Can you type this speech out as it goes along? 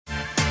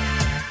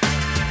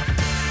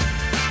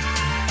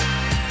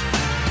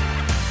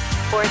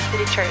Forest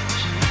City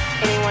Church.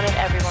 Anyone and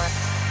everyone.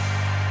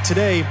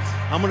 Today,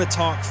 I'm going to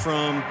talk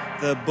from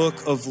the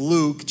book of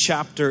Luke,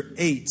 chapter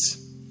 8.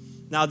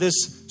 Now,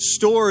 this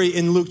story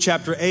in Luke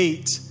chapter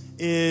 8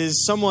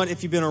 is somewhat,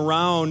 if you've been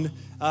around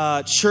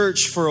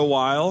church for a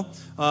while,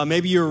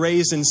 maybe you were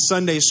raised in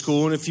Sunday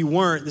school, and if you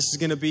weren't, this is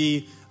going to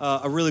be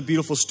a really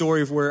beautiful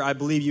story where I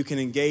believe you can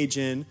engage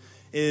in,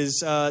 is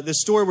the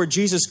story where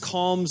Jesus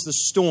calms the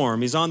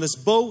storm. He's on this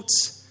boat,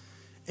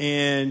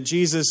 and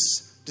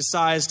Jesus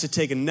decides to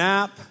take a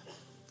nap,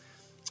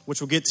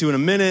 which we'll get to in a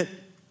minute,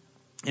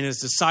 and his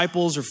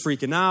disciples are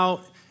freaking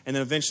out, and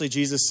then eventually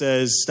Jesus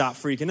says, stop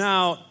freaking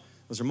out.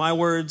 Those are my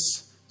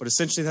words, but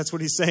essentially that's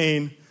what he's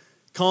saying.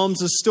 Calms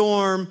the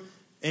storm,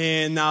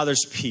 and now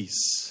there's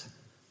peace.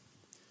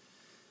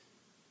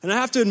 And I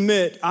have to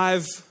admit,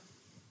 I've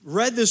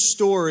read this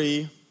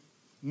story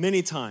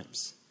many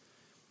times.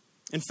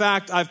 In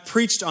fact, I've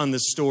preached on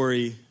this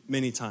story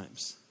many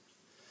times.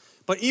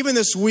 But even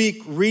this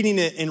week, reading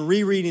it and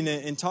rereading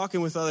it and talking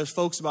with other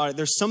folks about it,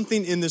 there's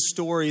something in this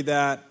story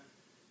that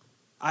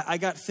I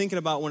got thinking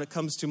about when it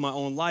comes to my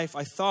own life.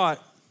 I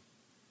thought,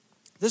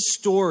 this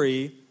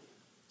story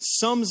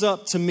sums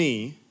up to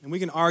me, and we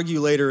can argue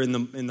later in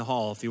the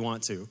hall if you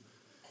want to.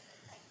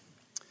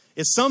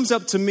 It sums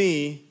up to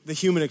me the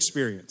human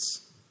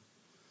experience.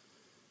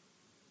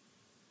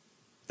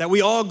 That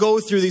we all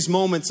go through these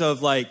moments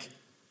of like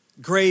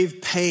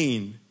grave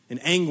pain and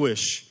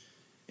anguish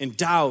and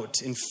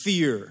doubt and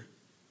fear.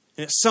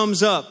 And it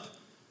sums up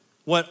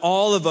what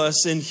all of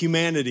us in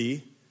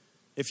humanity,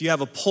 if you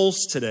have a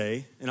pulse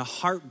today and a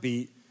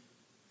heartbeat,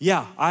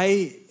 yeah,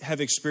 I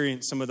have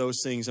experienced some of those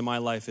things in my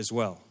life as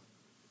well.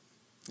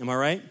 Am I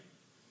right?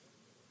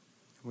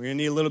 We're going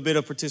to need a little bit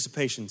of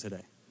participation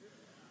today.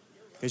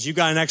 Because you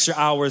got an extra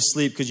hour of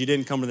sleep because you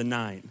didn't come to the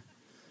 9.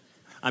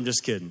 I'm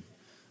just kidding.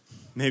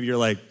 Maybe you're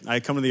like,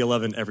 I come to the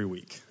 11 every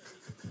week.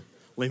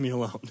 Leave me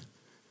alone.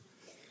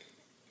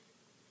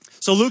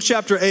 So Luke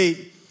chapter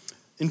 8,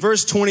 in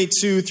verse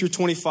 22 through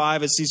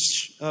 25, it's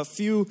these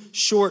few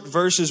short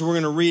verses we're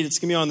going to read. It's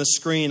going to be on the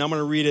screen. I'm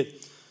going to read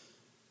it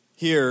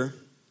here.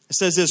 It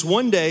says this: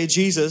 one day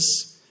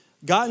Jesus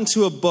got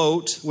into a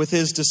boat with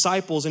his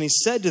disciples, and he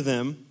said to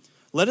them,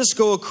 let us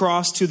go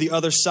across to the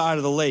other side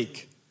of the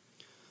lake.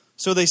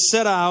 So they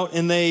set out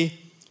and they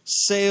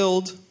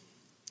sailed,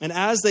 and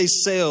as they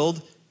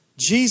sailed,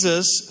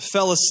 Jesus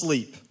fell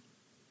asleep.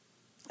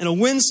 And a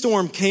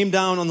windstorm came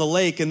down on the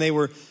lake, and they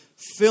were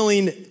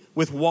filling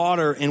with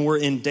water and were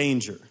in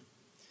danger.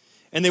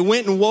 And they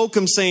went and woke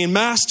him, saying,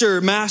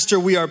 Master, Master,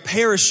 we are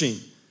perishing.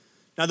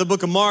 Now, the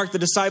book of Mark, the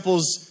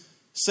disciples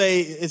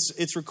say,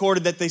 it's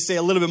recorded that they say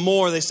a little bit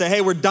more. They say, hey,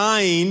 we're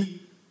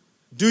dying.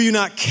 Do you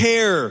not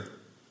care?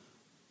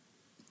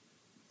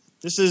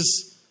 This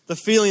is the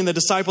feeling the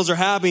disciples are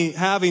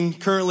having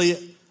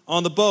currently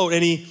on the boat.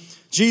 And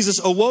Jesus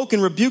awoke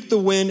and rebuked the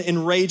wind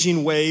and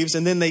raging waves,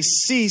 and then they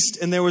ceased,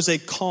 and there was a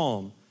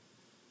calm.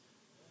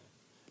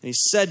 And he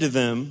said to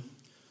them,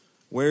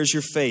 where's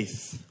your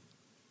faith?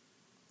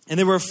 And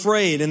they were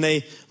afraid, and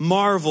they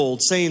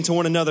marveled, saying to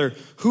one another,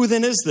 who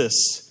then is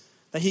this,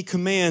 that he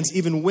commands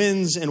even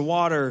winds and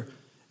water,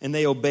 and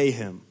they obey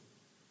him?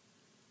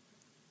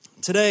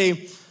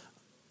 Today,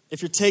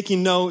 if you're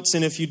taking notes,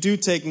 and if you do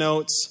take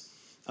notes,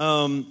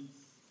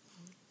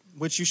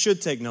 which you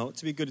should take notes,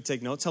 to be good to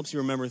take notes, helps you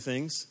remember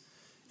things.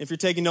 If you're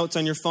taking notes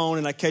on your phone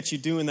and I catch you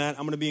doing that,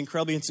 I'm going to be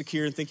incredibly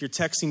insecure and think you're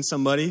texting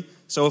somebody.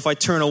 So if I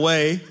turn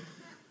away,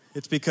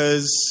 it's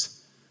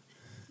because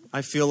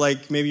I feel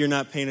like maybe you're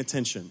not paying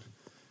attention.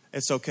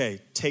 It's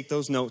okay. Take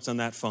those notes on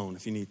that phone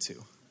if you need to.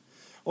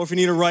 Or if you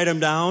need to write them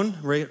down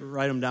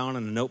on a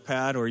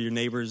notepad or your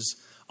neighbor's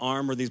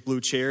arm or these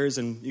blue chairs,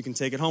 and you can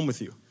take it home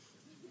with you.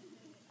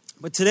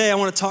 But today I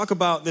want to talk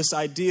about this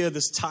idea,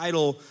 this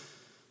title,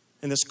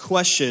 and this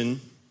question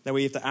that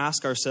we have to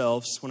ask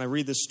ourselves when I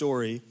read this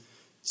story.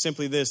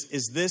 Simply this: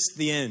 is this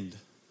the end?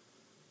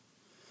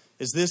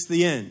 Is this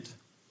the end?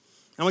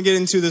 I'm going to get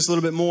into this a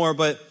little bit more,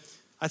 but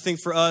I think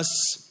for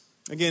us,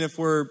 again, if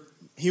we're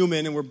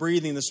human and we're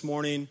breathing this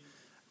morning,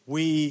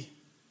 we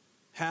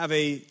have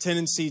a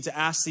tendency to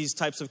ask these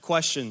types of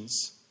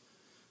questions.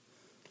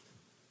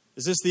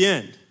 Is this the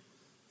end?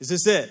 Is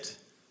this it?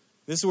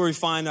 This is where we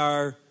find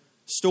our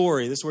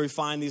story. This is where we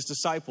find these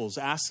disciples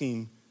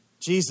asking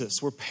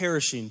Jesus, we're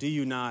perishing. Do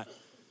you not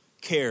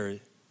care?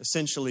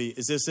 Essentially,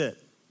 is this it?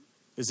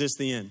 Is this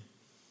the end?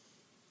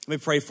 Let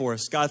me pray for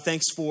us. God,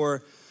 thanks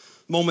for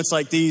moments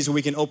like these where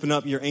we can open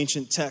up your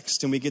ancient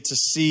text and we get to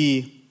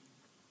see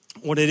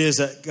what it is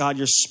that, God,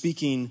 you're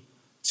speaking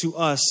to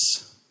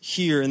us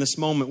here in this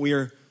moment. We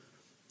are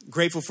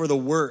grateful for the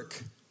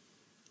work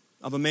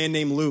of a man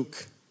named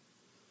Luke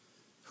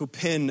who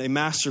penned a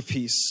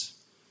masterpiece,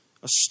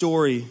 a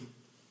story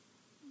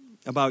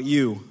about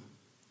you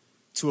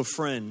to a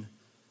friend.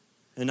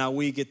 And now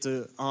we get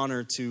the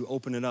honor to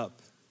open it up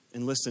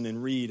and listen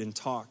and read and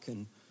talk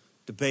and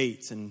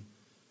debate and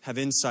have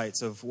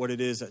insights of what it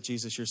is that,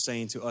 Jesus, you're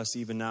saying to us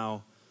even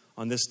now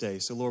on this day.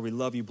 So, Lord, we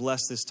love you.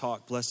 Bless this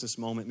talk. Bless this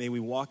moment. May we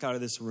walk out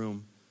of this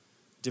room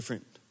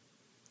different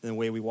than the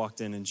way we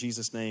walked in. In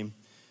Jesus' name,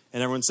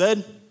 And everyone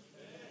said,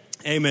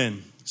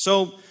 Amen.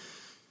 So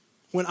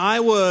when I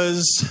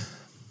was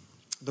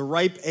the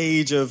ripe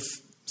age of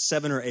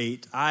 7 or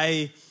 8,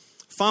 I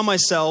found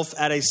myself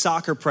at a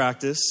soccer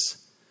practice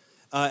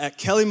at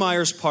Kelly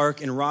Myers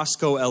Park in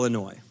Roscoe,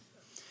 Illinois.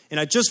 And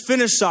I just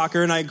finished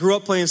soccer, and I grew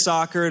up playing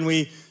soccer, and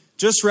we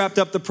just wrapped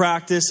up the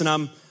practice, and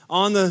I'm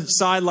on the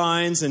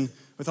sidelines and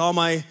with all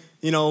my,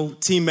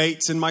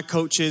 teammates and my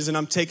coaches, and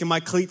I'm taking my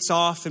cleats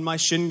off and my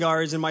shin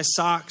guards and my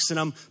socks, and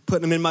I'm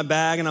putting them in my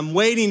bag, and I'm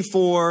waiting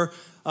for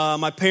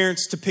my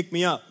parents to pick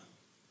me up.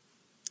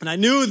 And I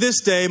knew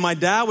this day my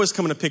dad was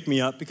coming to pick me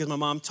up because my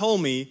mom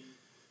told me,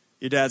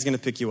 your dad's going to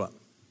pick you up.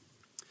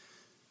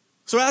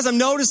 So as I'm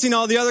noticing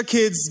all the other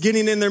kids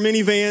getting in their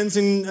minivans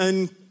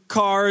and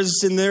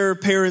cars in their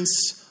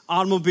parents'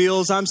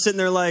 automobiles, I'm sitting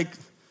there like,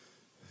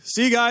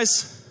 see you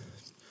guys,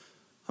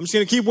 I'm just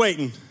going to keep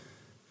waiting.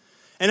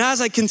 And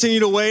as I continue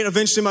to wait,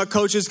 eventually my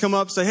coaches come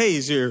up and say, hey,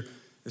 is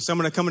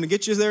someone coming to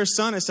get you there,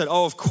 son? I said,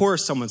 oh, of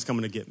course someone's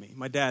coming to get me.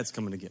 My dad's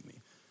coming to get me.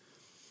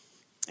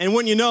 And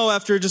wouldn't you know,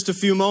 after just a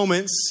few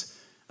moments,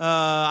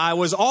 I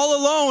was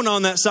all alone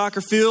on that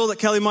soccer field at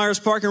Kelly Myers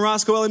Park in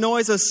Roscoe,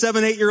 Illinois, as a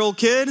 7, 8-year-old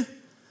kid.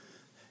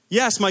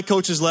 Yes, my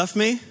coaches left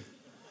me.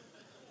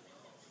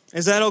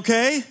 Is that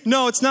okay?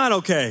 No, it's not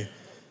okay.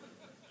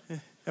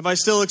 Have I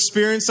still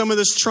experienced some of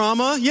this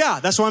trauma? Yeah,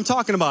 that's why I'm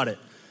talking about it.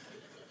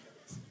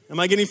 Am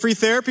I getting free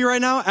therapy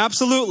right now?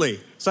 Absolutely.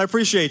 So I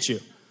appreciate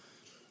you.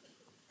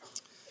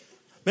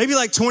 Maybe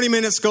like 20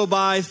 minutes go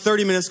by,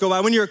 30 minutes go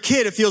by. When you're a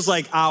kid, it feels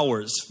like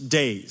hours,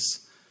 days.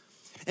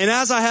 And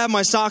as I have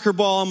my soccer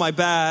ball in my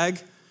bag,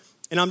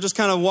 and I'm just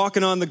kind of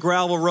walking on the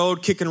gravel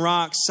road, kicking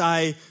rocks,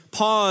 I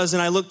pause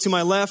and I look to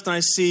my left and I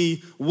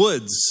see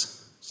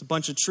woods. It's a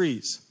bunch of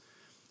trees.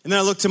 And then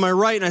I look to my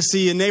right and I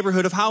see a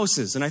neighborhood of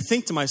houses. And I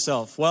think to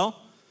myself,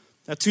 well,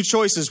 I have two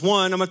choices.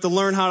 One, I'm going to have to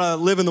learn how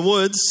to live in the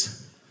woods,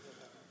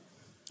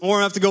 or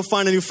I have to go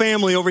find a new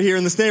family over here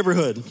in this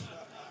neighborhood.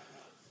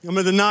 I'm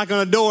going to knock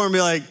on a door and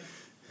be like,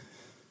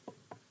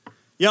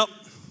 yep,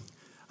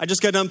 I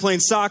just got done playing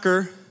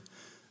soccer.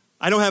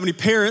 I don't have any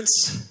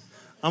parents.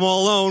 I'm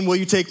all alone. Will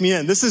you take me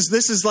in? This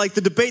is like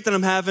the debate that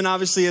I'm having,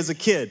 obviously, as a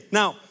kid.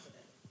 Now,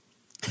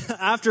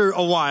 after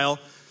a while,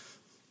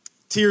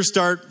 tears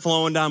start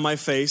flowing down my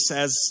face,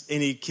 as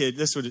any kid.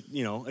 This would,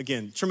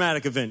 again,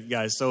 traumatic event,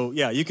 guys. So,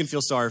 yeah, you can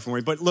feel sorry for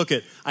me. But look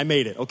I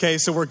made it, okay?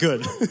 So we're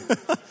good.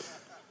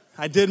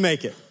 I did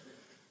make it.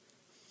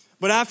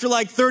 But after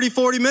like 30,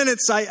 40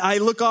 minutes, I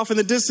look off in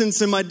the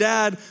distance and my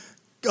dad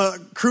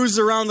cruises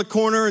around the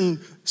corner and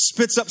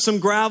spits up some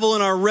gravel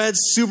in our red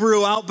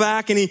Subaru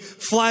Outback, and he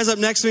flies up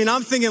next to me. And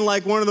I'm thinking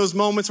like one of those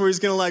moments where he's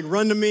going to like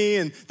run to me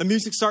and the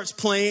music starts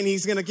playing.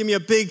 He's going to give me a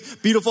big,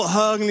 beautiful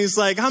hug. And he's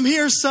like, I'm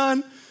here,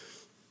 son.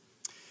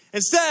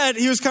 Instead,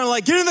 he was kind of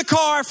like, get in the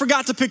car. I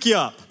forgot to pick you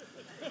up.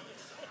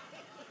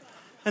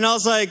 And I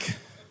was like,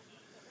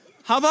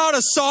 how about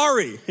a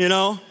sorry,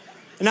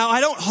 Now,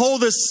 I don't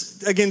hold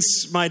this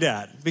against my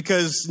dad,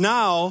 because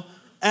now,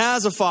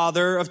 as a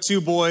father of 2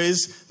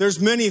 boys, there's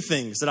many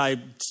things that I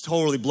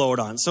totally blow it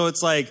on. So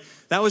it's like,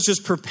 that was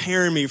just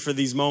preparing me for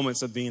these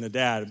moments of being a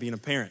dad, of being a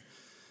parent.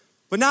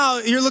 But now,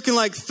 you're looking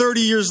like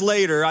 30 years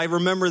later, I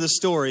remember the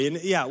story.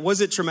 And yeah, was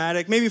it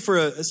traumatic? Maybe for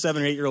a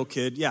 7 or 8-year-old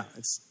kid, yeah,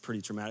 it's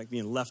pretty traumatic,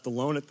 being left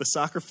alone at the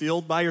soccer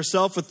field by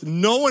yourself with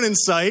no one in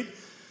sight.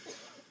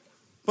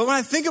 But when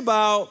I think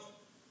about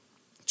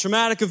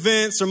traumatic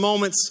events or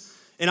moments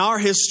in our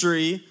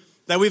history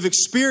that we've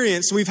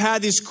experienced, we've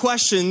had these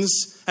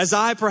questions, as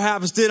I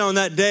perhaps did on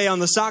that day on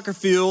the soccer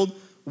field,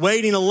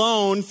 waiting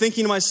alone,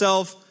 thinking to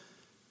myself,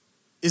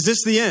 is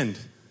this the end?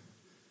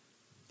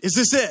 Is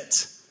this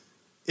it?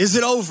 Is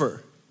it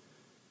over?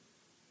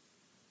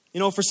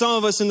 For some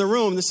of us in the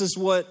room, this is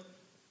what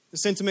the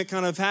sentiment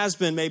kind of has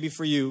been maybe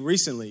for you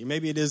recently.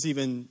 Maybe it is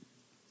even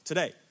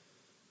today.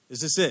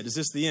 Is this it? Is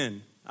this the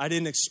end? I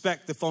didn't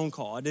expect the phone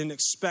call. I didn't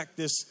expect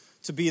this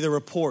to be the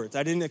report.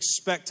 I didn't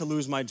expect to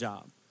lose my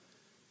job.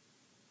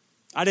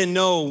 I didn't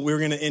know we were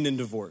going to end in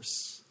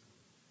divorce.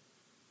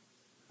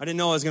 I didn't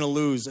know I was going to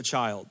lose a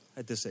child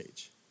at this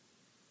age.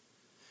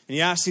 And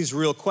he asked these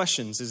real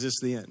questions. Is this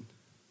the end?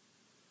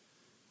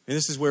 And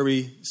this is where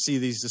we see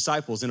these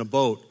disciples in a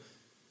boat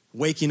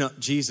waking up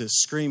Jesus,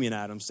 screaming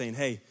at him, saying,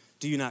 hey,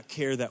 do you not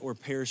care that we're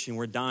perishing,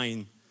 we're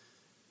dying?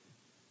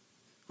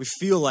 We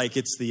feel like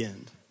it's the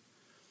end.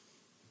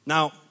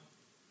 Now,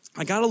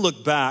 I got to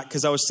look back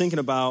because I was thinking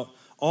about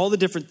all the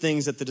different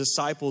things that the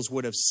disciples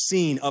would have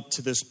seen up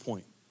to this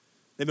point.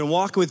 They've been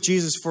walking with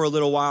Jesus for a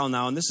little while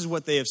now, and this is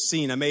what they have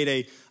seen. I made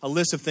a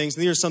list of things.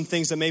 These are some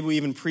things that maybe we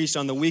even preached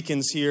on the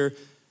weekends here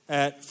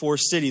at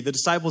Forest City. The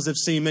disciples have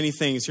seen many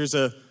things. Here's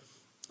a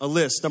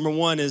list. Number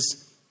one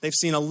is they've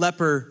seen a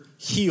leper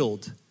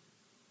healed.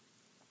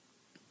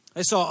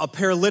 They saw a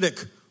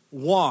paralytic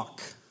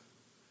walk.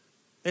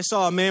 They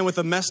saw a man with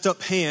a messed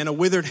up hand, a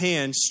withered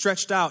hand,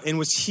 stretched out and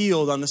was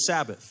healed on the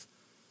Sabbath.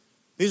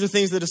 These are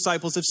things the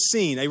disciples have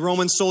seen. A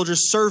Roman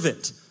soldier's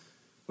servant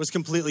was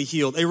completely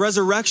healed. A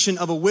resurrection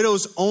of a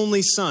widow's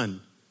only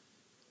son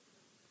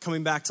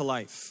coming back to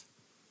life.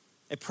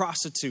 A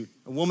prostitute,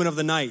 a woman of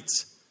the night,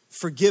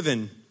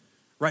 forgiven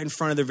right in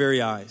front of their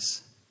very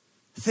eyes.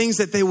 Things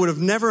that they would have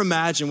never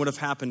imagined would have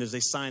happened as they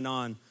signed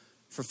on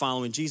for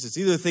following Jesus.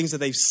 These are the things that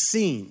they've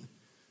seen,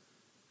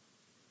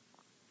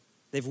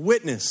 they've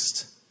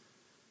witnessed.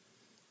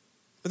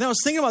 But then I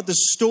was thinking about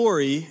this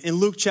story in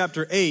Luke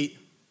chapter 8.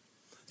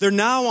 They're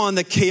now on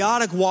the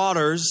chaotic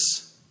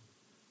waters,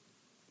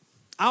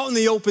 out in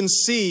the open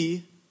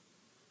sea,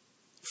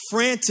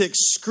 frantic,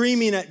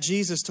 screaming at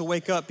Jesus to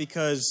wake up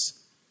because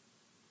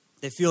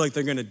they feel like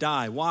they're going to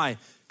die. Why?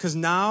 Because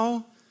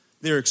now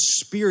they're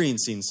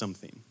experiencing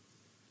something.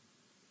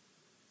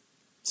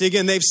 See,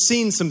 again, they've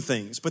seen some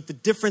things, but the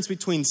difference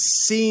between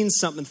seeing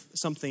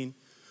something,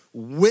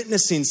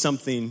 witnessing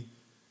something,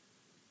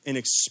 and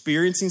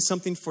experiencing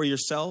something for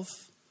yourself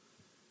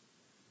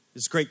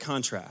is great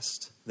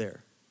contrast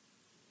there.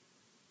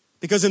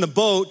 Because in the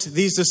boat,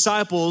 these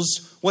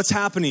disciples, what's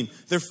happening?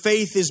 Their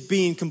faith is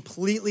being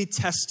completely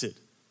tested.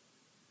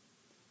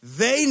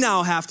 They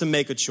now have to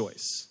make a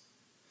choice.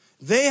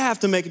 They have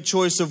to make a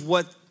choice of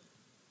what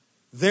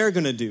they're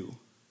going to do.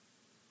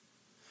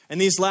 And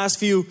these last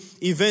few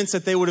events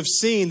that they would have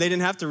seen, they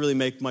didn't have to really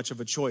make much of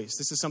a choice.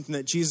 This is something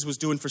that Jesus was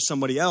doing for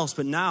somebody else,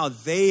 but now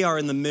they are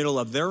in the middle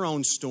of their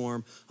own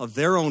storm, of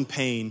their own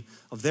pain,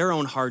 of their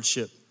own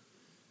hardship.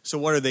 So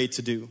what are they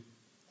to do?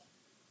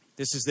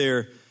 This is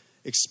their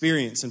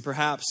experience, and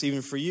perhaps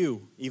even for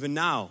you, even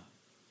now,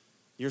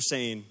 you're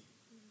saying,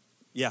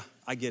 yeah,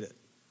 I get it.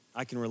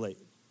 I can relate.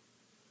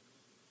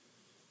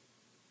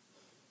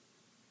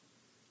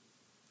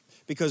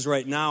 Because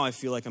right now I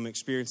feel like I'm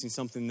experiencing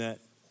something that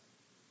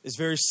is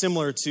very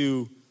similar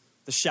to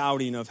the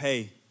shouting of,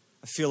 hey,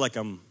 I feel like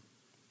I'm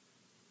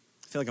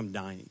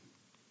dying.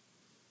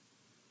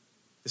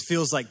 It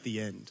feels like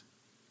the end.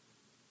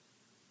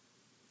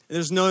 And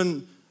there's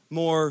none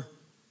more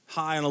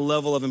high on a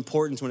level of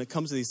importance when it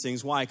comes to these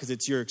things. Why? Because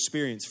it's your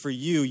experience. For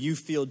you, you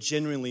feel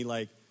genuinely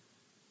like,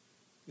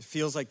 it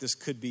feels like this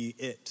could be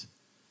it.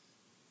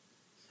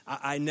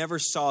 I never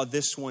saw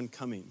this one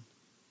coming.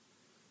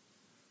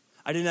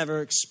 I didn't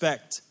ever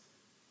expect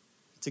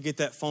to get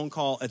that phone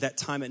call at that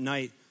time at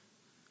night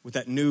with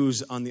that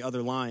news on the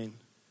other line.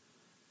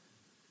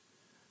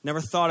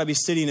 Never thought I'd be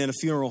sitting in a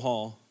funeral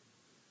hall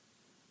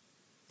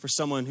for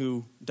someone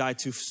who died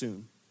too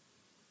soon.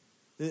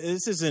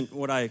 This isn't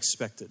what I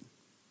expected.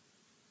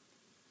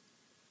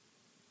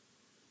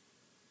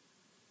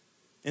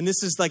 And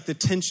this is like the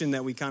tension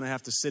that we kind of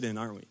have to sit in,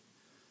 aren't we?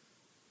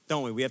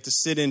 Don't we? We have to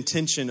sit in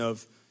tension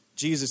of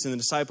Jesus and the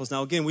disciples.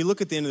 Now, again, we look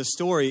at the end of the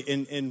story,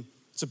 and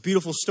it's a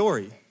beautiful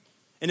story.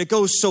 And it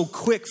goes so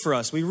quick for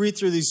us. We read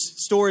through these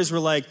stories, we're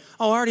like,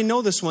 oh, I already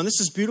know this one.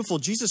 This is beautiful.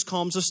 Jesus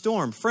calms a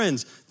storm.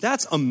 Friends,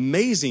 that's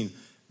amazing.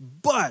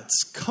 But,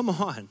 come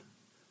on.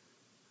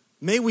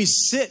 May we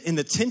sit in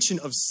the tension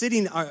of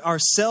sitting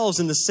ourselves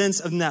in the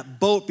sense of in that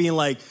boat being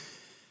like,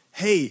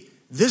 hey,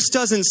 this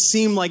doesn't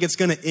seem like it's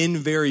going to end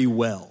very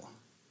well.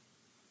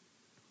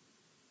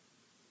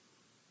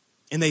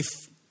 And they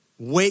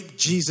wake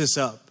Jesus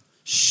up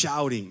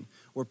shouting,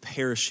 we're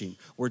perishing,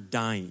 we're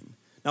dying.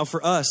 Now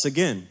for us,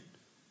 again,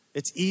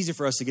 it's easy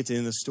for us to get to the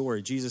end of the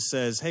story. Jesus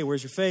says, hey,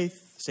 where's your faith?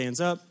 Stands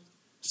up,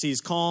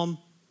 sees calm,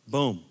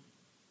 boom,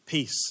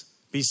 peace,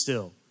 be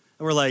still.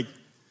 And we're like,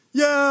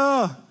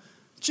 yeah,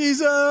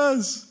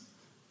 Jesus.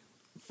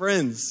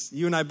 Friends,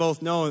 you and I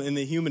both know in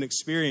the human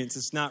experience,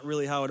 it's not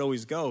really how it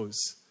always goes.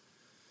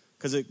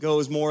 Because it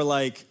goes more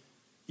like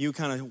you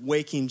kind of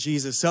waking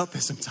Jesus up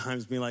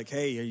sometimes, being like,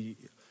 hey,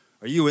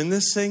 are you in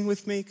this thing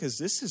with me? Because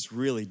this is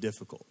really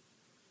difficult.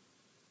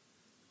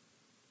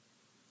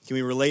 Can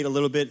we relate a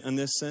little bit in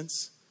this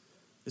sense?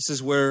 This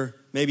is where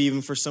maybe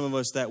even for some of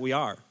us that we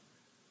are.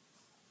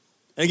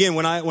 And again,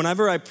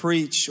 whenever I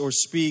preach or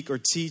speak or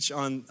teach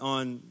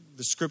on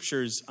the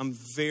scriptures,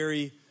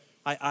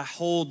 I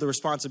hold the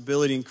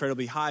responsibility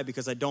incredibly high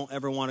because I don't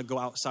ever want to go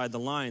outside the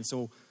line.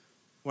 So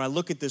when I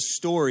look at this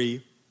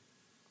story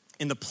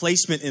and the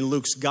placement in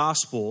Luke's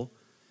gospel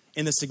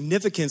and the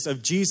significance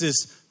of Jesus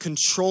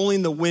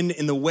controlling the wind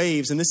and the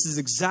waves, and this is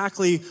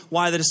exactly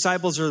why the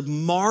disciples are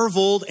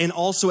marveled and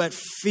also at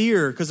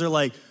fear, because they're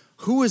like,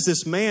 who is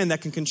this man that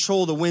can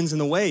control the winds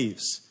and the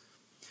waves?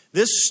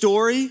 This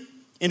story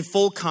in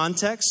full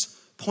context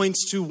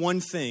points to one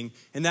thing,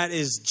 and that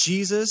is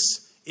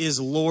Jesus is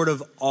Lord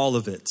of all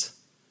of it.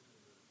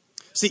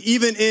 See,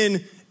 even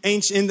in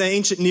the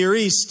ancient Near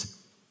East,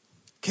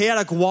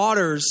 chaotic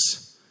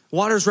waters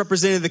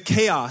represented the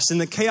chaos.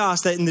 And the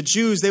chaos that in the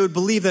Jews, they would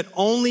believe that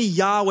only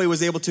Yahweh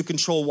was able to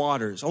control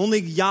waters. Only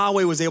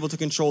Yahweh was able to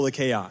control the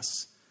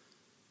chaos.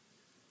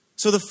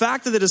 So the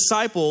fact that the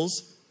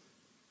disciples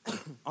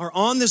are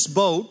on this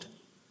boat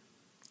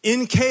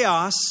in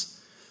chaos,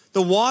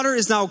 the water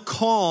is now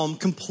calm,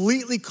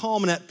 completely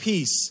calm and at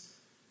peace.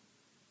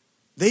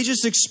 They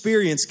just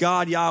experience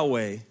God,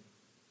 Yahweh,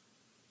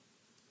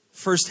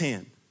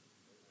 firsthand.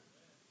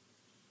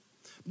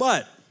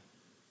 But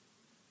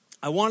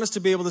I want us to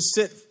be able to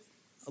sit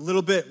a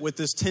little bit with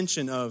this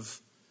tension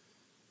of,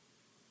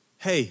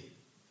 hey,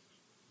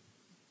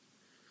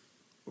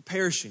 we're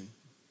perishing.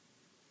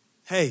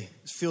 Hey,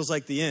 it feels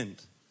like the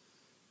end.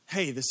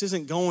 hey, this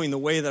isn't going the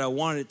way that I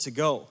wanted it to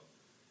go.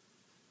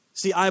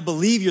 See, I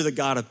believe you're the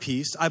God of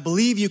peace. I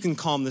believe you can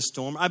calm the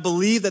storm. I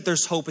believe that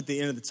there's hope at the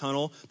end of the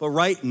tunnel. But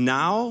right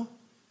now,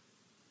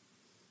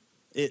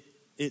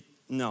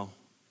 no.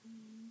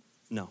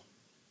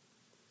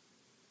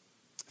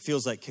 It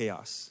feels like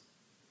chaos.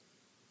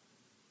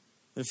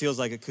 It feels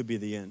like it could be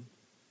the end.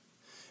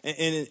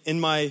 And in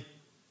my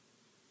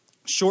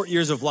short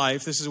years of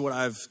life, this is what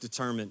I've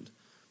determined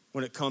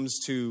when it comes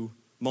to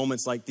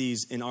moments like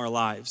these in our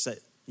lives that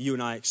you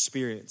and I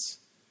experience.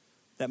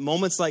 That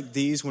moments like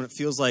these, when it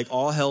feels like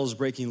all hell is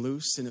breaking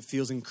loose and it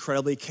feels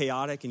incredibly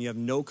chaotic and you have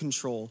no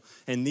control,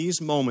 in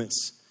these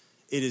moments,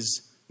 it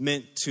is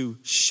meant to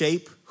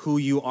shape who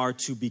you are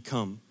to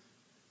become.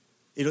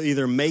 It'll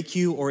either make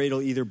you or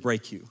it'll either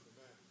break you.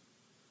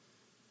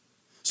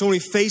 So when we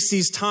face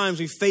these times,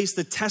 we face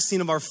the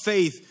testing of our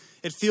faith,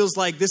 it feels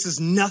like this is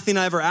nothing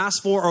I ever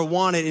asked for or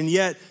wanted, and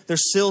yet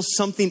there's still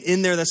something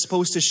in there that's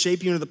supposed to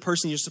shape you into the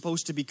person you're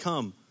supposed to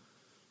become.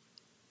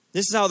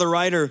 This is how the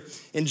writer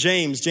in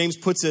James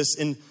puts this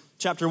in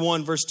chapter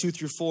 1, verse 2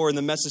 through 4 in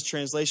the Message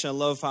translation. I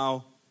love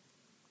how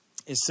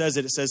it says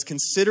it. It says,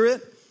 "Consider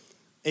it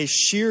a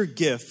sheer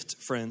gift,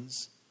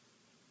 friends,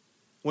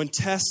 when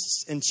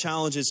tests and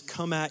challenges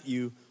come at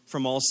you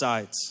from all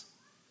sides.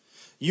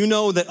 You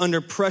know that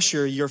under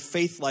pressure, your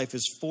faith life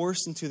is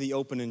forced into the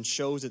open and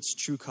shows its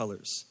true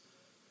colors.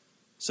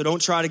 So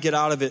don't try to get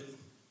out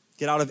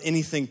of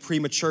anything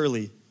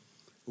prematurely.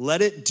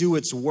 Let it do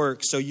its work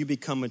so you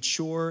become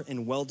mature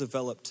and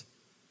well-developed,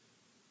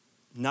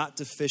 not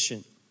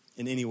deficient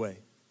in any way."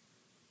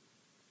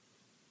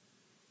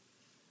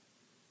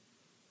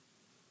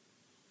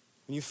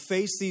 When you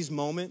face these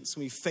moments,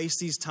 when you face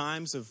these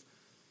times of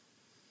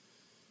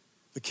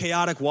the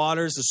chaotic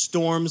waters, the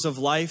storms of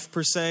life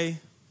per se,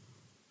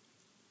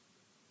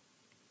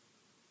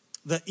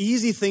 the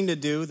easy thing to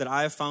do that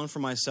I have found for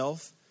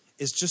myself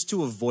is just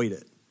to avoid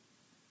it.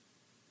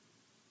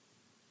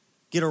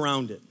 Get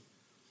around it.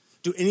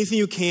 Do anything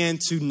you can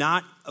to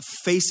not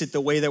face it the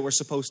way that we're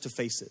supposed to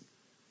face it.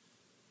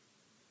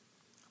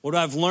 What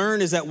I've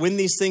learned is that when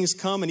these things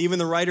come, and even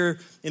the writer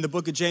in the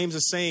book of James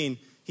is saying,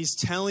 he's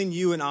telling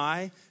you and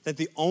I that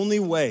the only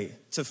way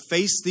to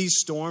face these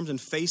storms and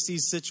face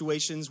these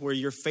situations where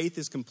your faith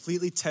is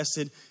completely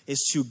tested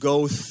is to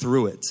go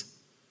through it.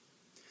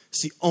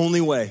 It's the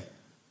only way.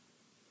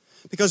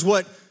 Because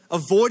what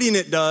avoiding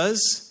it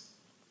does,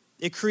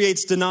 it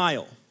creates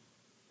denial.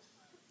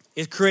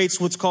 It creates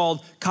what's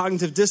called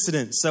cognitive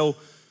dissonance. So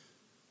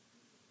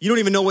you don't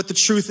even know what the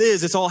truth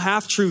is. It's all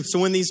half-truth. So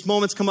when these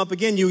moments come up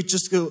again, you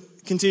just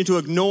continue to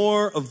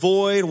ignore,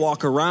 avoid,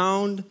 walk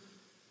around.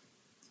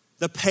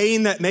 The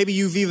pain that maybe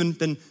you've even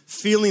been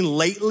feeling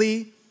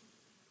lately,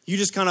 you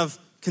just kind of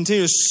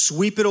continue to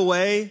sweep it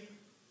away.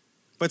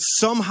 But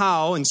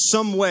somehow, in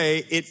some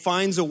way, it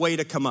finds a way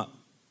to come up.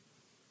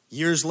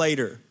 Years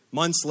later,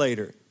 months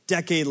later,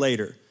 decade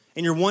later.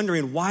 And you're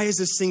wondering, why is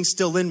this thing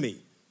still in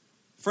me?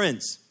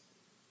 Friends,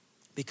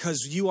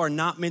 because you are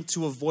not meant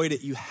to avoid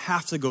it. You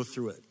have to go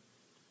through it.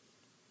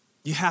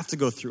 You have to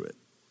go through it.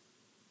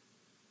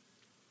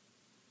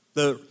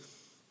 The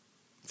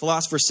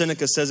philosopher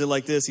Seneca says it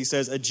like this. He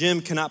says, "A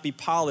gem cannot be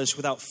polished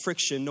without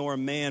friction, nor a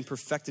man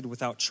perfected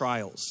without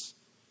trials."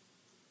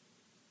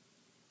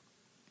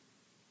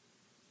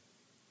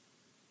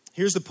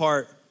 Here's the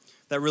part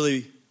that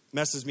really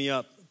messes me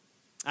up.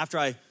 After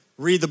I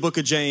read the book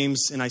of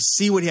James and I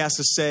see what he has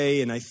to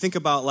say and I think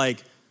about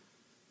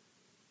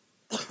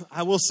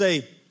I will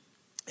say,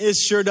 it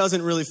sure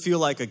doesn't really feel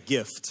like a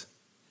gift,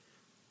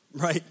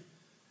 right?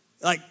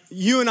 Like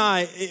you and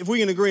I, if we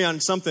can agree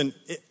on something,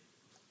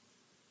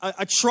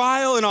 a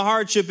trial and a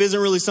hardship isn't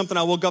really something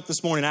I woke up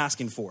this morning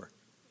asking for.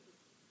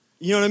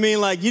 You know what I mean?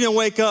 Like you didn't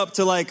wake up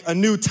to like a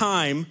new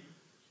time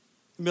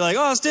and be like,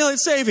 "Oh, it's daylight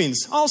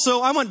savings.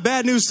 Also, I want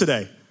bad news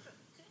today."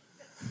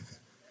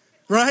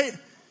 Right?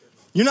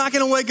 You're not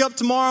going to wake up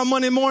tomorrow,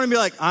 Monday morning, and be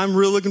like, "I'm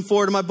really looking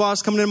forward to my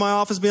boss coming into my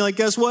office being like,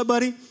 guess what,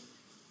 buddy?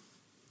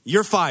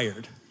 You're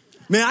fired."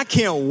 Man, I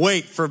can't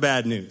wait for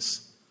bad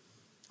news.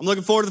 I'm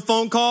looking forward to the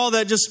phone call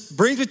that just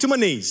brings me to my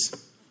knees.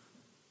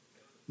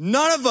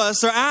 None of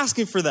us are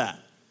asking for that.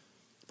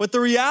 But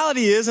the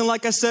reality is, and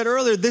like I said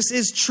earlier, this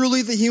is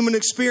truly the human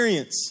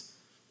experience.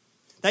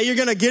 That you're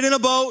going to get in a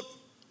boat,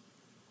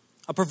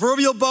 a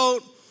proverbial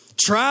boat,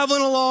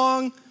 traveling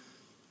along,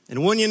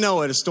 and when you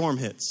know it, a storm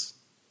hits.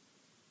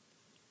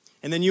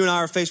 And then you and I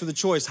are faced with a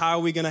choice. How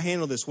are we going to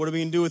handle this? What are we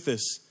going to do with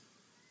this?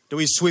 Do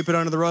we sweep it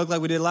under the rug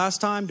like we did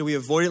last time? Do we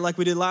avoid it like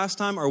we did last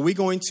time? Or are we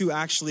going to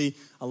actually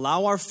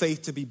allow our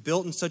faith to be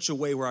built in such a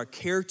way where our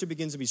character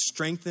begins to be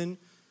strengthened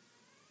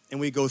and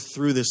we go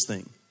through this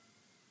thing?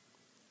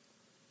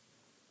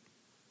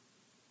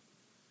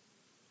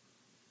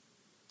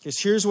 Because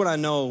here's what I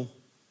know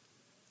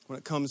when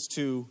it comes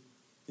to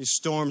these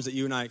storms that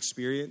you and I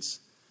experience.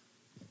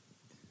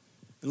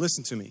 And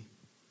listen to me.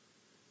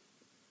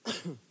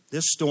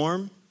 This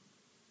storm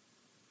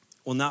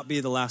will not be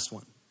the last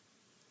one.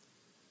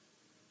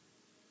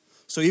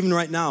 So even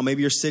right now,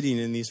 maybe you're sitting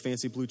in these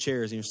fancy blue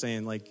chairs and you're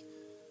saying like,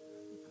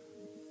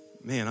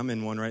 "Man, I'm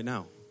in one right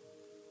now.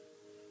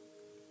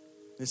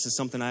 This is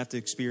something I have to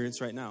experience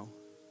right now.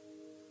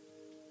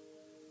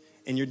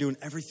 And you're doing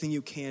everything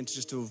you can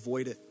to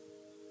avoid it,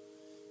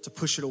 to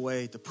push it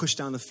away, to push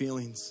down the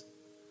feelings.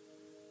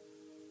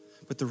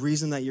 But the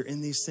reason that you're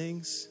in these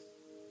things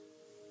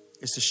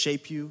is to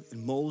shape you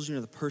and mold you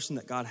into the person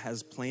that God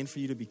has planned for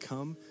you to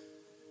become.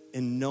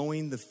 And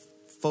knowing the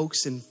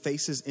folks and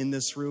faces in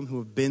this room who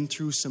have been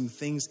through some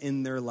things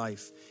in their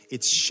life,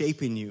 it's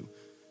shaping you.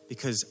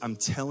 Because I'm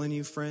telling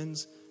you,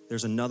 friends,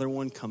 there's another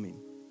one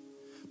coming.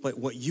 But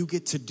what you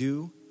get to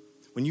do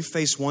when you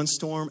face one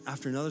storm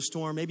after another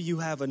storm, maybe you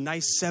have a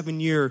nice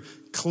 7-year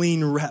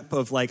clean rep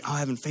of like, oh, I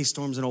haven't faced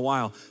storms in a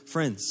while.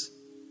 Friends,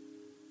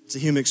 it's a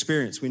human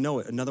experience. We know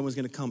it. Another one's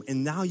going to come.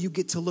 And now you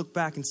get to look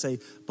back and say,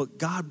 but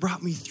God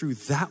brought me through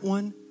that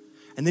one.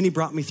 And then he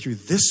brought me through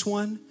this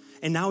one.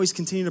 And now he's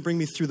continuing to bring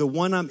me through the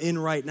one I'm in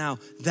right now.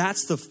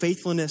 That's the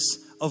faithfulness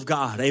of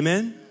God.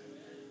 Amen?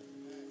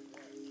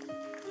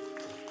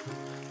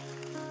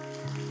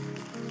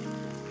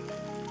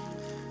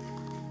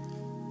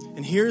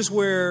 And here's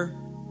where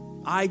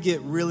I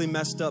get really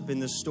messed up in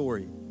this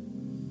story.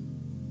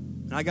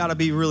 And I got to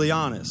be really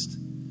honest.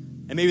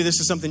 And maybe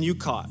this is something you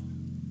caught.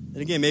 And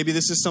again, maybe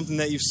this is something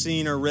that you've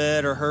seen or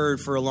read or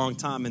heard for a long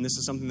time. And this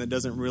is something that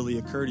doesn't really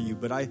occur to you.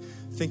 But I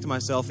think to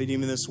myself,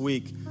 even this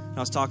week, I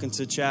was talking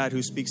to Chad,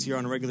 who speaks here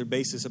on a regular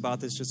basis,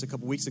 about this just a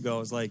couple weeks ago. I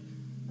was like,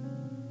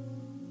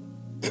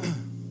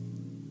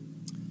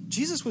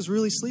 Jesus was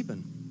really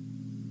sleeping.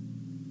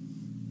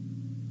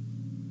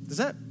 Does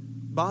that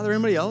bother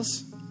anybody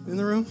else in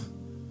the room?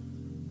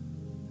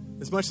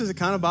 As much as it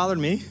kind of bothered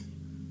me,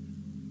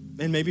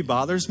 and maybe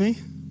bothers me.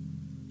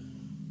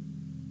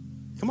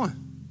 Come on.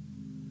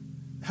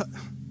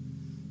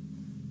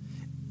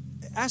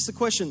 Ask the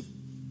question,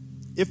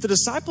 if the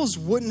disciples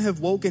wouldn't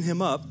have woken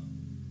him up,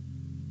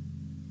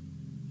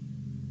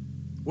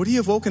 would he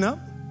have woken up?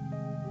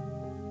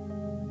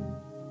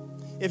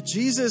 If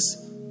Jesus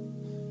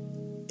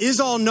is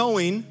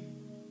all-knowing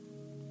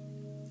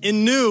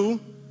and knew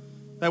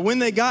that when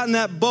they got in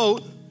that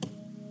boat,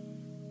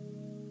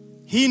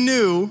 he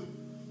knew,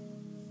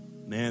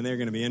 man, they're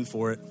going to be in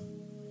for it.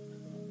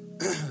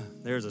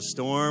 There's a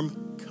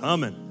storm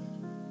coming.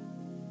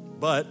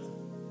 But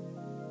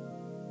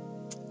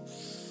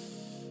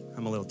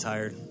I'm a little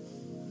tired.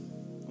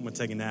 I'm going to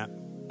take a nap.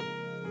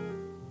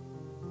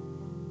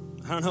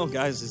 I don't know,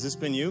 guys. Has this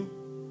been you?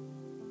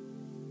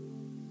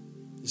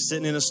 You're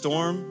sitting in a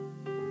storm.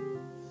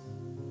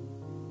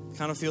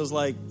 Kind of feels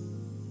like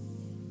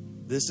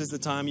this is the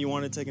time you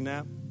want to take a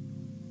nap.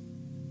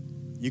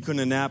 You couldn't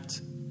have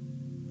napped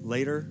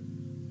later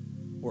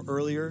or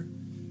earlier.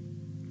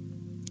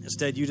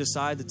 Instead, you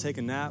decide to take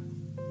a nap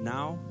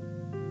now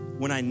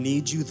when I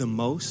need you the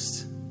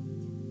most.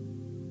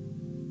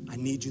 I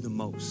need you the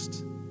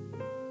most.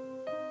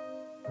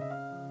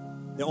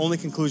 The only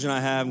conclusion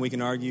I have, and we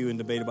can argue and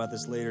debate about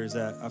this later, is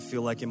that I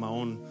feel like in my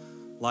own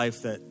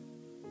life that,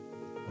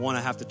 one,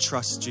 I have to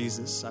trust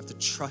Jesus. I have to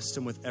trust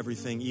him with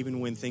everything, even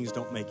when things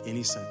don't make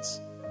any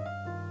sense.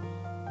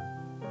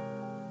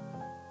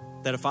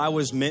 That if I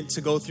was meant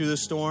to go through the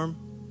storm,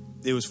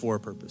 it was for a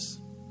purpose.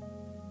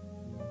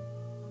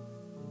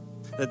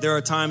 That there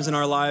are times in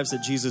our lives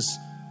that Jesus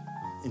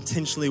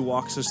intentionally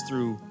walks us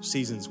through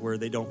seasons where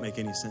they don't make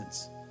any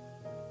sense.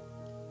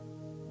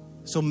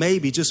 So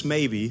maybe, just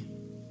maybe,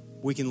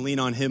 we can lean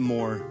on him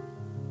more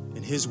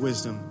in his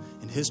wisdom,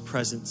 in his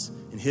presence,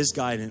 in his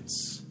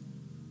guidance,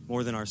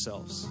 more than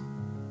ourselves.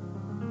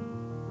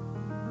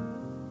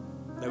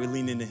 That we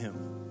lean into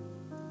him.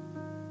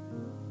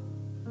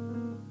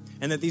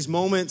 And that these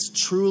moments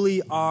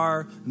truly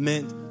are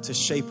meant to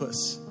shape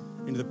us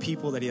into the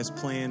people that he has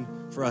planned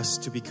for us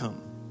to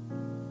become.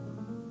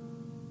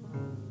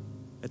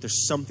 That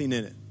there's something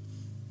in it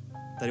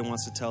that he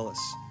wants to tell us,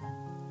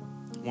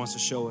 wants to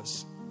show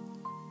us.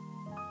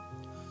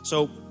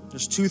 So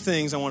there's two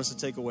things I want us to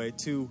take away,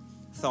 two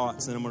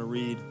thoughts that I'm going to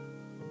read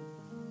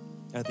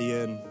at the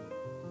end,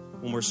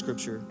 one more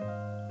scripture.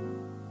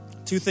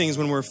 Two things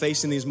when we're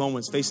facing these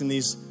moments, facing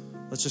these,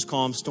 let's just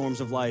call them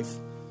storms of life.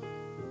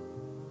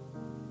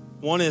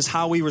 One is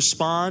how we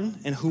respond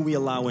and who we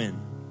allow in.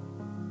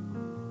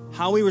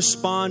 How we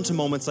respond to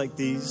moments like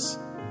these,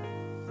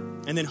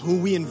 and then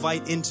who we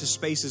invite into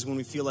spaces when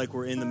we feel like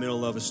we're in the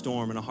middle of a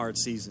storm and a hard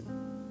season.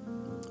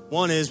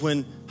 One is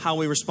when how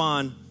we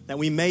respond, that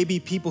we may be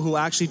people who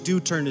actually do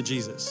turn to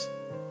Jesus.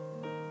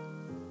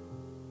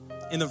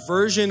 And the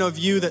version of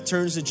you that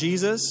turns to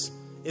Jesus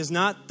is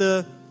not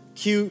the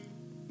cute,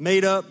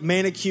 made up,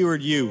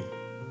 manicured you.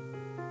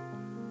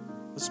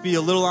 Let's be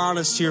a little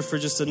honest here for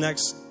just the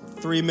next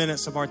 3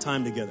 minutes of our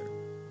time together.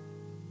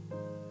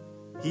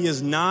 He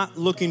is not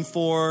looking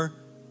for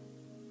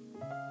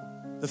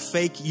the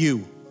fake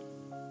you.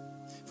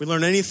 If we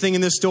learn anything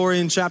in this story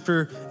in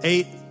chapter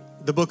 8,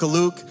 the book of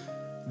Luke,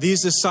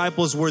 these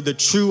disciples were the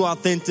true,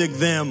 authentic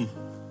them.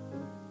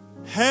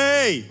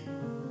 Hey,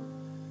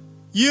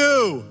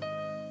 you,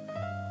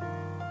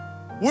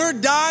 we're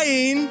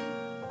dying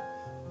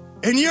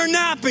and you're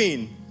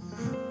napping.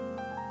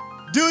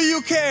 Do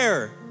you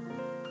care?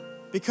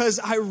 Because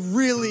I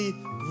really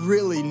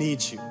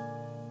need you.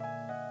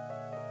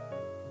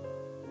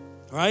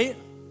 Right?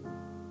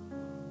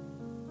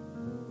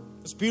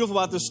 What's beautiful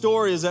about this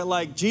story is that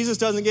like Jesus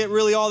doesn't get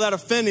really all that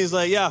offended. He's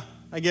like, yeah,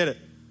 I get it.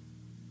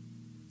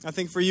 I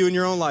think for you in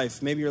your own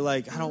life, maybe you're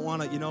like, I don't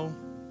want to,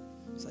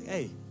 It's like,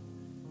 hey,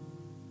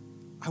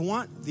 I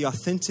want the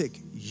authentic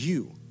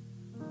you.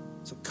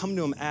 So come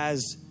to him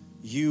as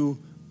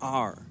you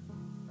are.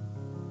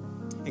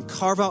 And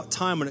carve out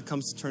time when it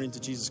comes to turning to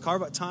Jesus.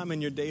 Carve out time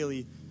in your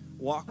daily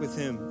walk with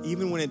him.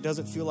 Even when it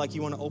doesn't feel like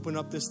you want to open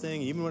up this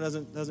thing. Even when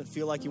it doesn't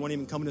feel like you want to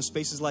even come into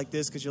spaces like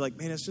this because you're like,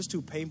 man, it's just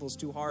too painful. It's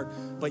too hard.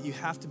 But you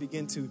have to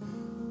begin to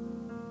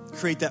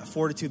create that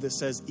fortitude that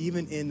says,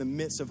 even in the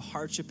midst of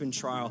hardship and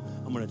trial,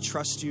 I'm going to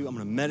trust you. I'm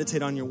going to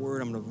meditate on your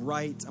word. I'm going to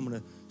write. I'm going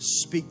to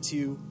speak to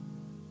you.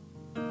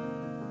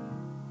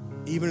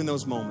 Even in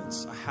those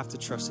moments, I have to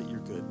trust that you're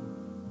good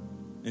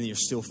and that you're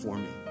still for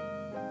me.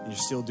 And you're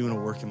still doing a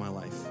work in my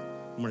life.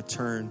 I'm going to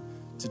turn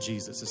to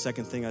Jesus. The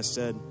second thing I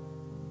said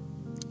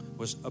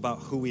was about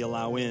who we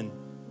allow in.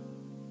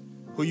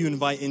 Who you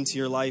invite into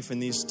your life in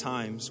these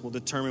times will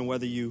determine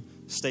whether you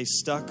stay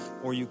stuck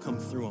or you come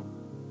through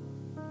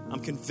them.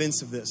 I'm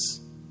convinced of this.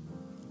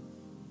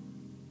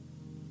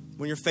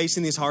 When you're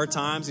facing these hard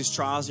times, these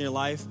trials in your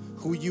life,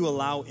 who you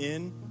allow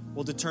in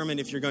will determine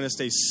if you're going to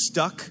stay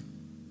stuck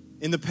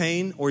in the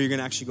pain or you're going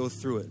to actually go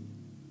through it.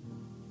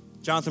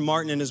 Jonathan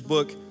Martin in his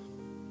book,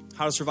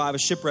 How to Survive a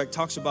Shipwreck,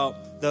 talks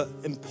about the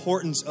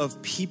importance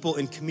of people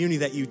and community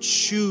that you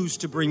choose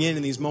to bring in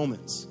these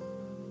moments.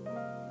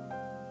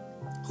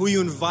 Who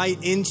you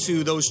invite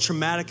into those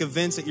traumatic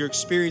events that you're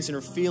experiencing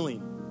or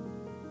feeling.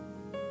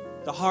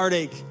 The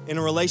heartache in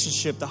a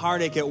relationship, the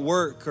heartache at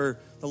work, or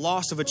the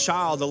loss of a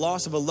child, the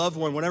loss of a loved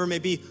one, whatever it may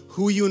be,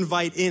 who you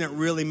invite in, it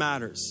really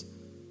matters.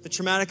 The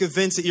traumatic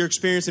events that you're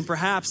experiencing,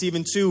 perhaps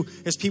even too,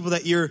 as people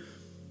that you're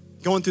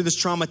going through this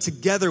trauma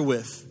together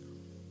with.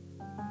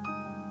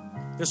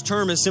 This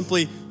term is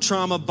simply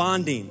trauma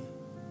bonding.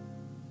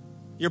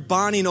 You're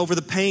bonding over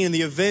the pain and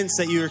the events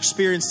that you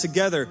experience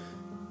together.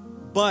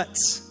 But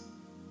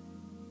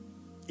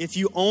if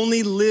you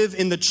only live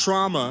in the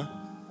trauma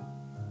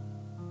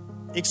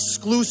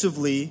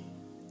exclusively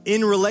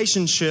in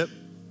relationship,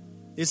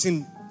 it's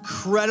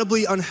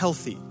incredibly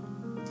unhealthy.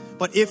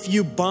 But if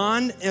you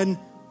bond in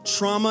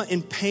trauma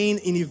and pain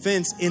and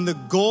events, and the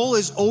goal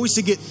is always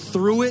to get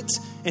through it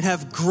and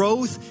have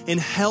growth and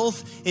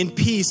health and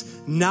peace,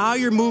 now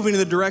you're moving in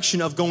the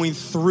direction of going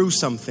through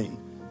something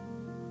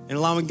and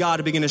allowing God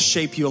to begin to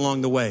shape you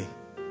along the way.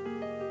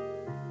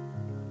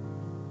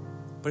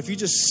 But if you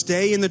just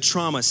stay in the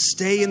trauma,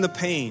 stay in the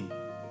pain,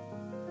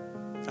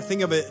 I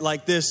think of it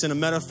like this in a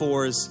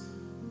metaphor is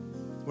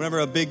whenever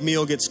a big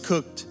meal gets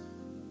cooked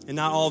and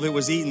not all of it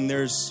was eaten,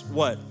 there's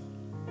what?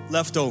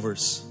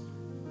 Leftovers.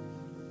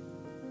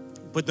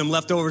 Put them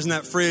leftovers in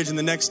that fridge, and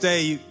the next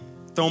day you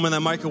throw them in that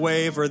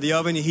microwave or the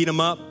oven, you heat them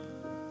up,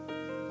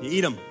 you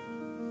eat them.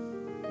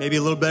 Maybe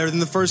a little better than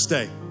the first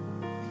day.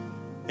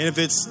 And if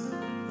it's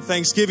a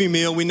Thanksgiving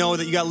meal, we know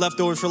that you got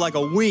leftovers for like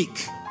a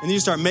week, and then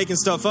you start making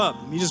stuff up.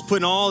 You're just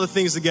putting all the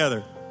things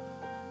together.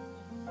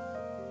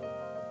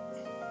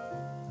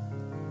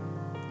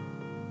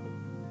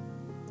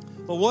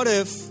 But what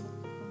if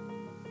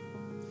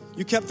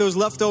you kept those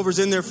leftovers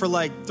in there for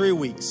like 3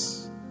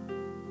 weeks,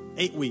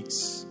 8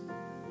 weeks,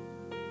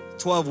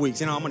 12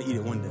 weeks? I'm going to eat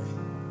it one day.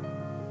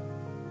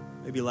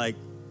 Maybe like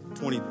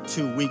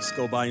 22 weeks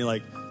go by and you're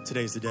like,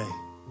 today's the day.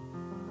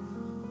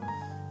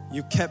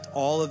 You kept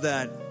all of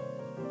that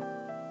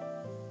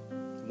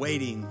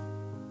waiting,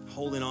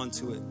 holding on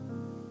to it.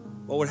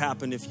 What would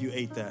happen if you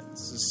ate that?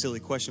 This is a silly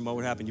question. What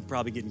would happen? You'd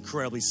probably get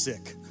incredibly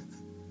sick.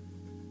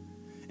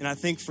 And I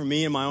think for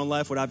me in my own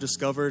life, what I've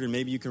discovered, and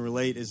maybe you can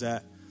relate, is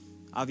that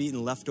I've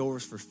eaten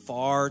leftovers for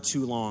far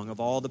too long of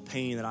all the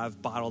pain that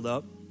I've bottled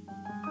up.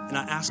 And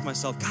I ask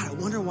myself, God, I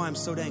wonder why I'm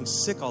so dang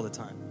sick all the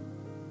time.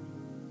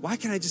 Why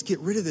can't I just get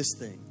rid of this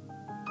thing?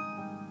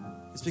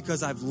 It's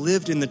because I've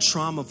lived in the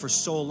trauma for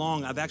so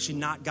long, I've actually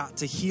not got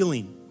to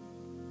healing.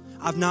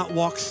 I've not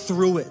walked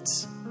through it.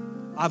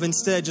 I've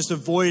instead just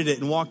avoided it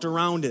and walked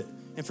around it.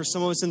 And for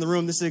some of us in the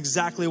room, this is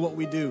exactly what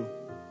we do.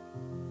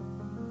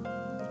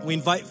 We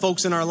invite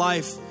folks in our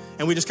life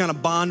and we just kind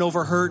of bond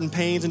over hurt and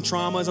pains and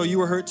traumas. Oh, you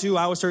were hurt too,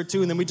 I was hurt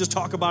too. And then we just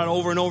talk about it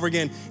over and over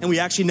again and we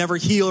actually never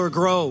heal or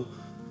grow.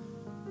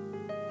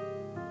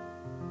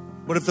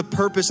 But if the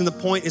purpose and the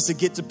point is to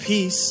get to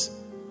peace,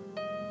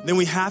 then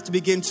we have to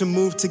begin to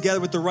move together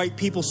with the right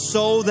people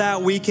so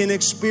that we can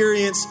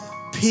experience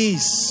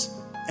peace.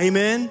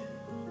 Amen?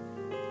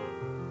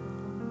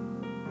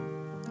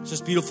 It's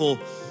just a beautiful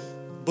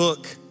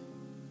book.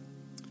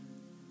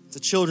 It's a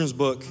children's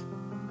book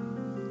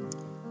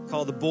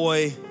called The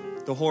Boy,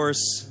 the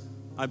Horse.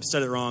 I've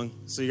said it wrong,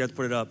 so you got to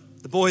put it up.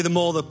 The Boy, the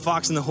Mole, the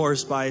Fox, and the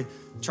Horse by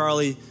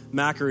Charlie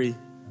Macary.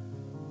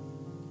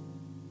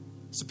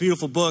 It's a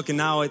beautiful book, and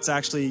now it's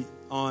actually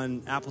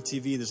on Apple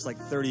TV. This like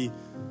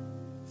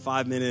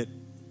 35-minute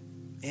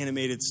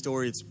animated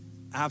story. It's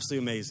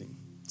absolutely amazing.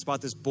 It's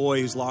about this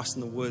boy who's lost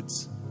in the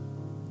woods,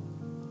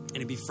 and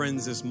he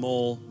befriends this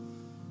mole,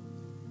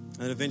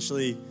 and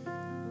eventually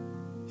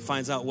he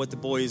finds out what the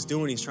boy is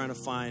doing. He's trying to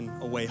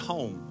find a way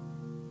home.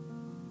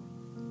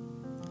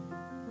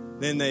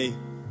 Then they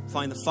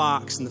find the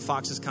fox, and the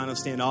fox is kind of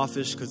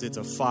standoffish because it's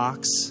a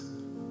fox.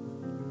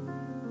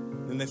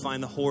 Then they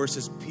find the horse,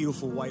 this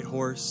beautiful white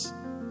horse.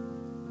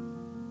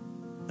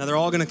 Now they're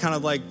all going to kind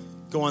of like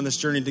go on this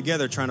journey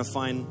together trying to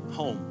find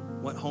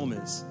home, what home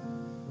is.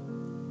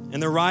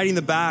 And they're riding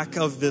the back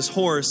of this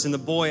horse, and the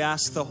boy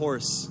asks the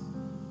horse,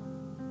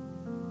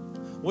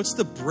 "What's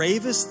the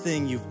bravest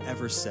thing you've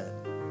ever said?"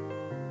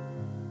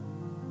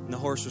 And the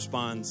horse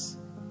responds,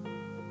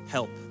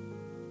 "Help."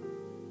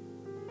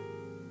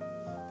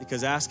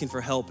 Because asking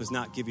for help is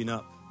not giving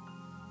up.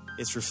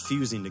 It's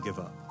refusing to give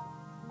up.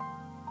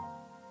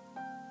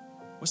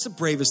 What's the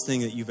bravest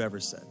thing that you've ever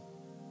said?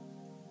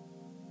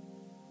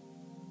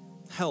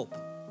 Help.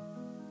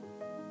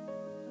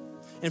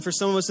 And for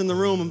some of us in the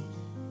room,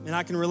 and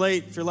I can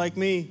relate, if you're like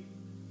me,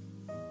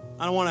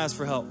 I don't want to ask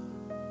for help.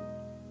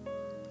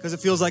 Because it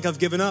feels like I've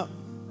given up.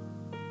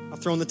 I've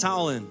thrown the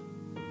towel in.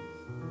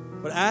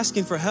 But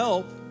asking for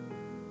help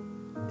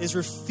is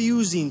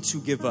refusing to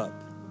give up.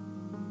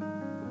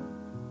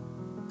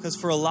 Because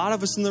for a lot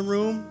of us in the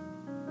room,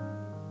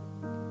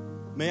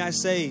 may I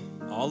say,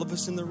 all of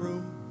us in the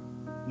room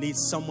need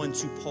someone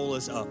to pull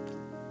us up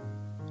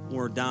when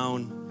we're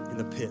down in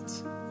the pit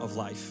of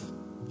life.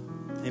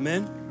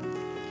 Amen?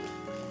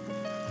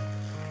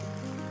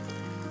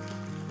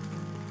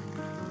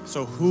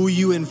 So who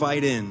you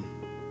invite in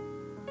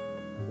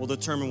will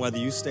determine whether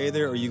you stay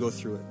there or you go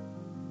through it.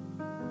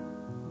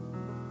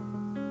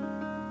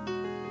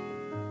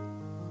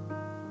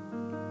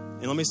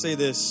 And let me say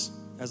this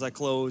as I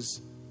close.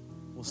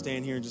 We'll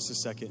stand here in just a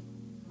second.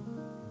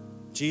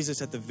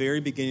 Jesus, at the very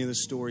beginning of the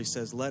story,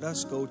 says, let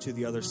us go to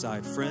the other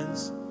side.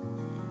 Friends,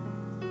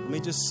 let me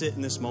just sit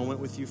in this moment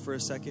with you for a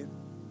second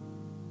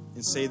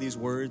and say these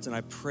words, and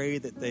I pray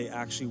that they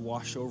actually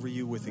wash over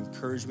you with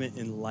encouragement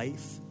in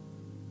life.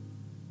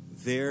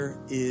 There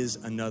is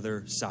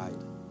another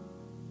side.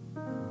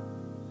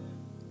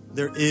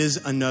 There is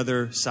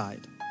another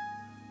side.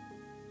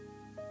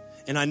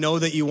 And I know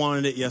that you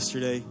wanted it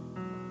yesterday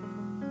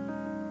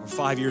or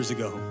 5 years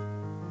ago.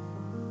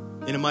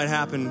 And it might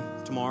happen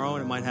tomorrow,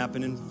 and it might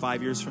happen in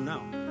 5 years from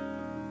now.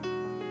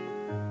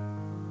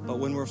 But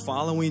when we're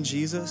following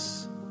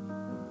Jesus,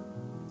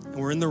 and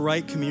we're in the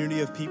right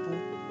community of people,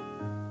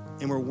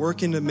 and we're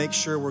working to make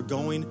sure we're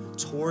going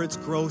towards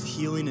growth,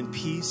 healing, and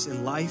peace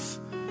in life,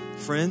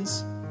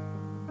 friends,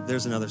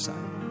 there's another side.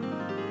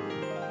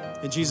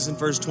 And Jesus in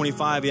verse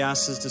 25, he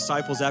asks his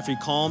disciples after he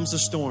calms the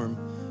storm,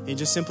 and he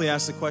just simply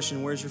asks the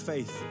question, where's your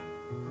faith?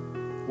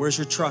 Where's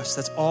your trust?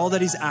 That's all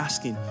that he's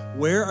asking.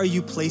 Where are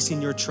you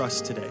placing your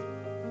trust today?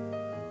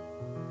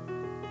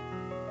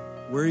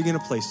 Where are you going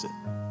to place it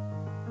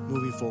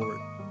moving forward?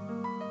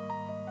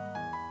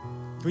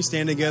 Can we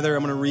stand together?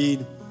 I'm going to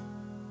read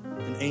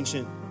an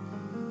ancient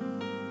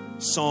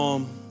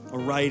psalm, a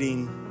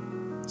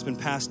writing. It's been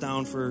passed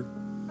down for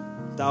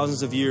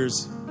thousands of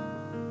years.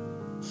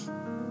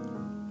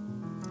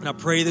 And I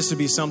pray this would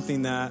be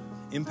something that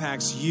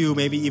impacts you,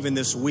 maybe even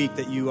this week,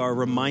 that you are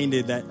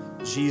reminded that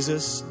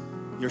Jesus,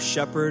 your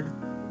shepherd,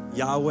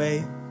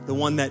 Yahweh, the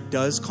one that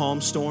does calm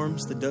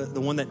storms,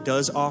 the one that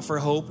does offer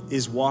hope,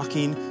 is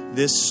walking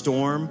this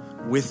storm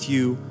with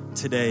you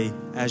today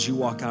as you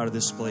walk out of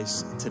this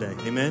place today.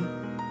 Amen?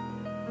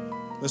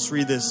 Let's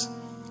read this.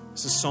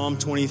 This is Psalm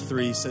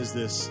 23, says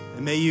this.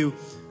 And may you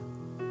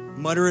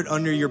mutter it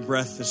under your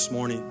breath this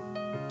morning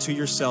to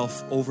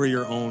yourself over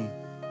your own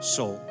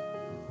soul.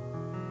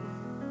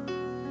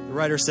 The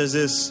writer says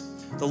this,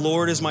 the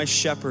Lord is my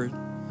shepherd,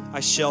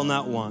 I shall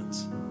not want.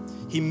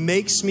 He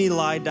makes me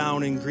lie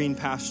down in green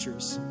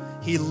pastures.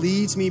 He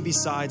leads me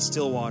beside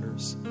still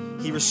waters.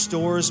 He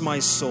restores my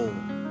soul.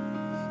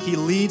 He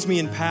leads me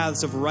in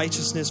paths of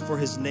righteousness for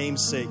his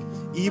name's sake.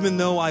 Even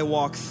though I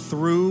walk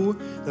through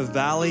the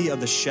valley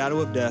of the shadow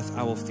of death,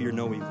 I will fear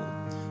no evil.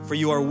 For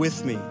you are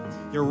with me.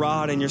 Your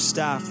rod and your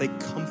staff, they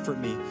comfort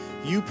me.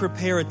 You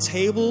prepare a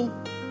table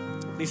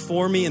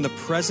before me in the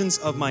presence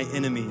of my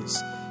enemies.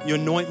 You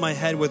anoint my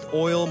head with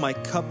oil, my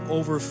cup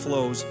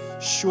overflows.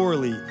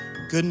 Surely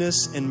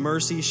goodness and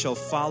mercy shall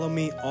follow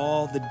me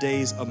all the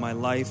days of my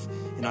life,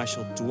 and I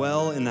shall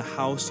dwell in the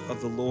house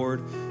of the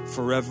Lord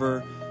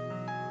forever.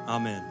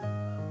 Amen.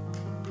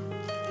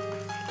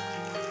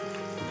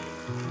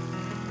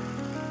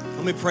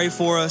 Let me pray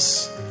for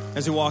us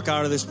as we walk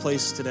out of this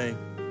place today.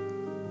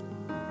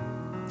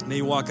 May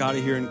you walk out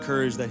of here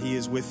encouraged that he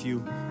is with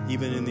you,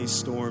 even in these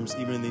storms,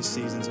 even in these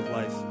seasons of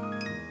life.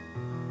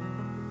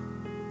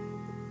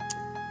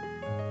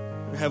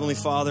 Heavenly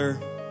Father,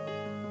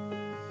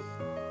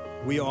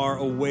 we are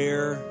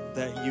aware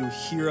that you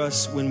hear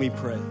us when we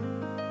pray.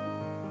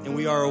 And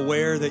we are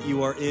aware that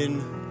you are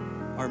in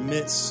our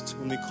midst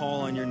when we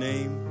call on your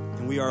name.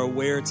 And we are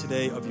aware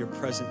today of your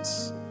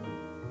presence.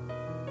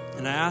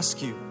 And I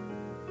ask you,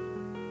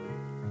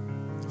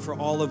 for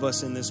all of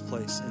us in this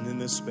place and in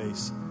this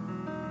space,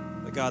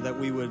 that God, that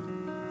we would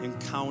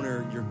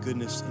encounter your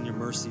goodness and your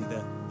mercy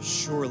that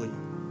surely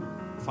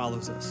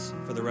follows us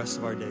for the rest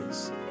of our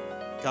days.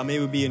 God, may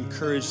we be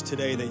encouraged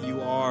today that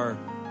you are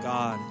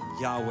God,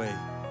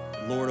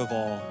 Yahweh, Lord of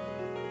all,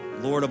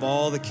 Lord, of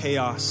all the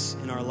chaos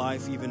in our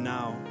life even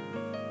now.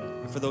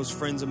 And for those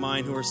friends of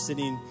mine who are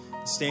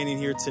standing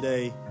here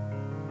today,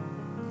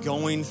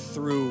 going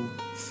through,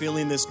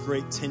 feeling this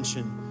great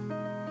tension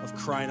of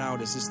crying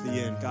out, is this the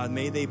end? God,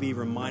 may they be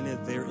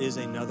reminded there is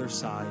another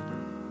side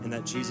and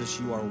that, Jesus,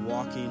 you are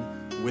walking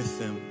with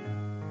them.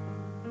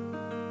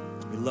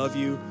 We love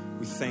you.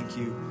 We thank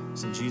you.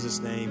 It's in Jesus'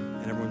 name.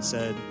 And everyone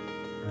said,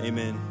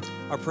 amen.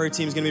 Our prayer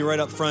team is going to be right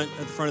up front at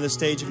the front of the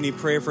stage. If you need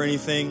prayer for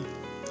anything,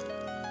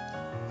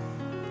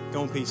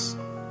 go in peace.